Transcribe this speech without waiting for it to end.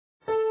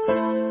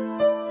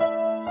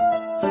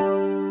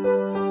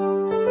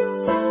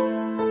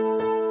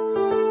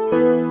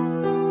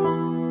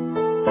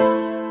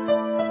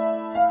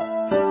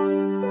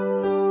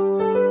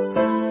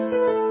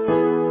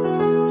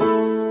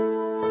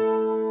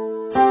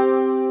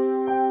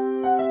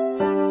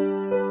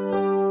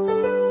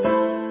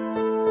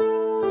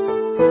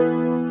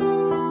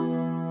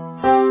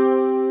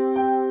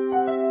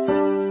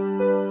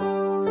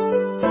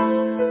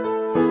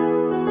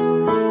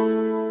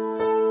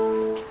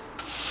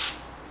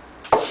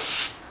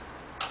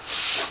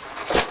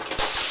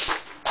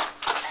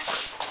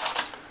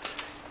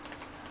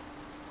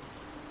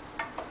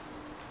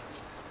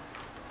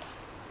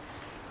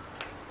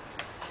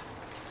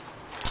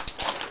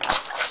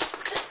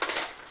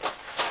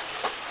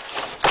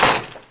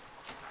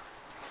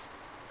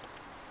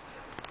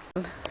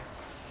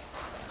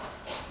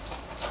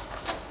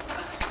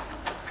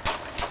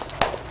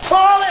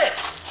Violet!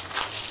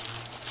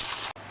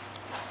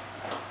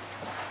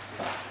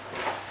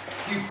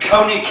 You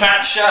coney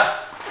catcher!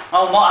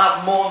 I'll not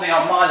have Morley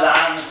on my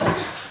lands.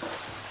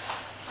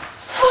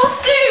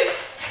 Forsooth,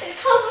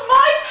 it was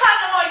my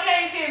panel I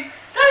gave him.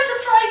 Don't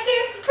affright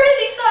him,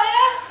 prithee,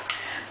 sire.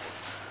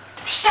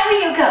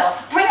 Sorry, you girl.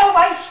 Bring a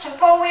waist,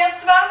 for we are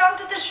thrown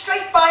onto the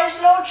street by his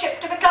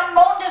lordship to become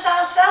mourners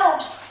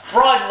ourselves.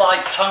 Bright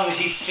light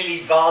tongues, ye silly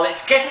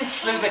varlets. Get and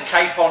slew the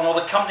cape on, or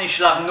the company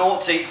shall have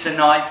naught to eat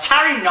tonight.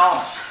 Tarry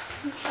not.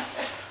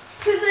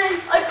 Prithee,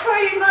 I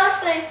pray you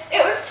mercy.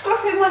 It was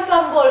scruffing my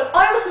fumble.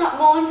 I was not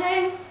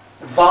mourning.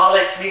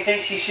 Varlet,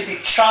 methinks ye should be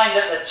trained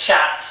at the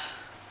chats.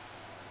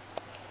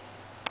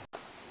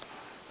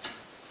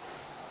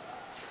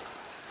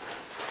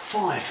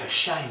 Fie for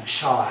shame,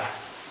 sire.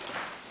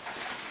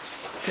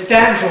 The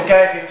damsel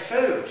gave him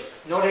food,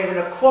 not even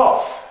a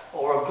quaff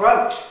or a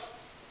groat.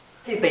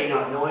 He be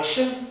not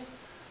noisome.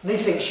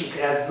 Methinks you could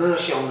have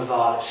mercy on the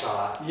varlet,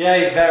 sire.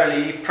 Yea,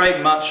 verily, ye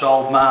prayed much,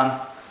 old man.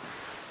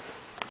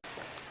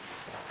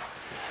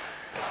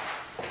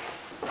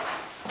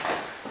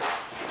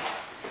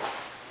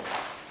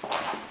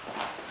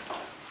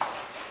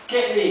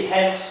 Get thee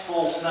hence,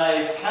 false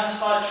knave.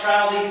 Canst I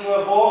trow thee to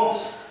a vaunt?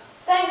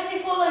 Thank thee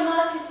for thy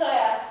mercy,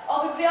 sire.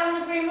 I'll be beyond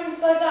the agreements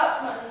by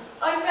Dutchman's.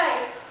 I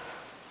faith.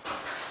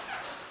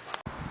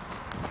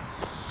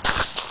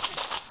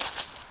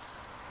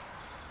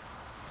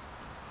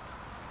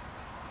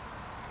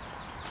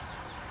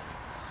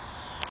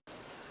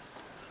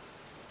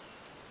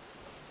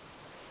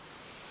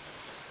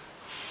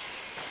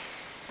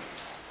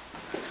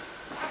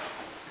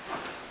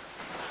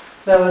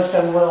 Thou hast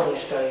done well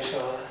this day,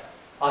 sire.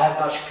 I have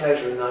much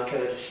pleasure in thy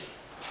courtesy.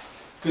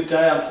 Good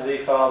day unto thee,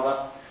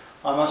 father.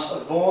 I must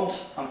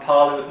avaunt and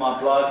parley with my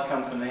blithe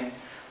company.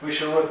 We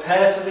shall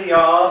repair to the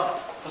yard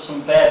for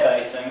some bear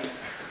baiting,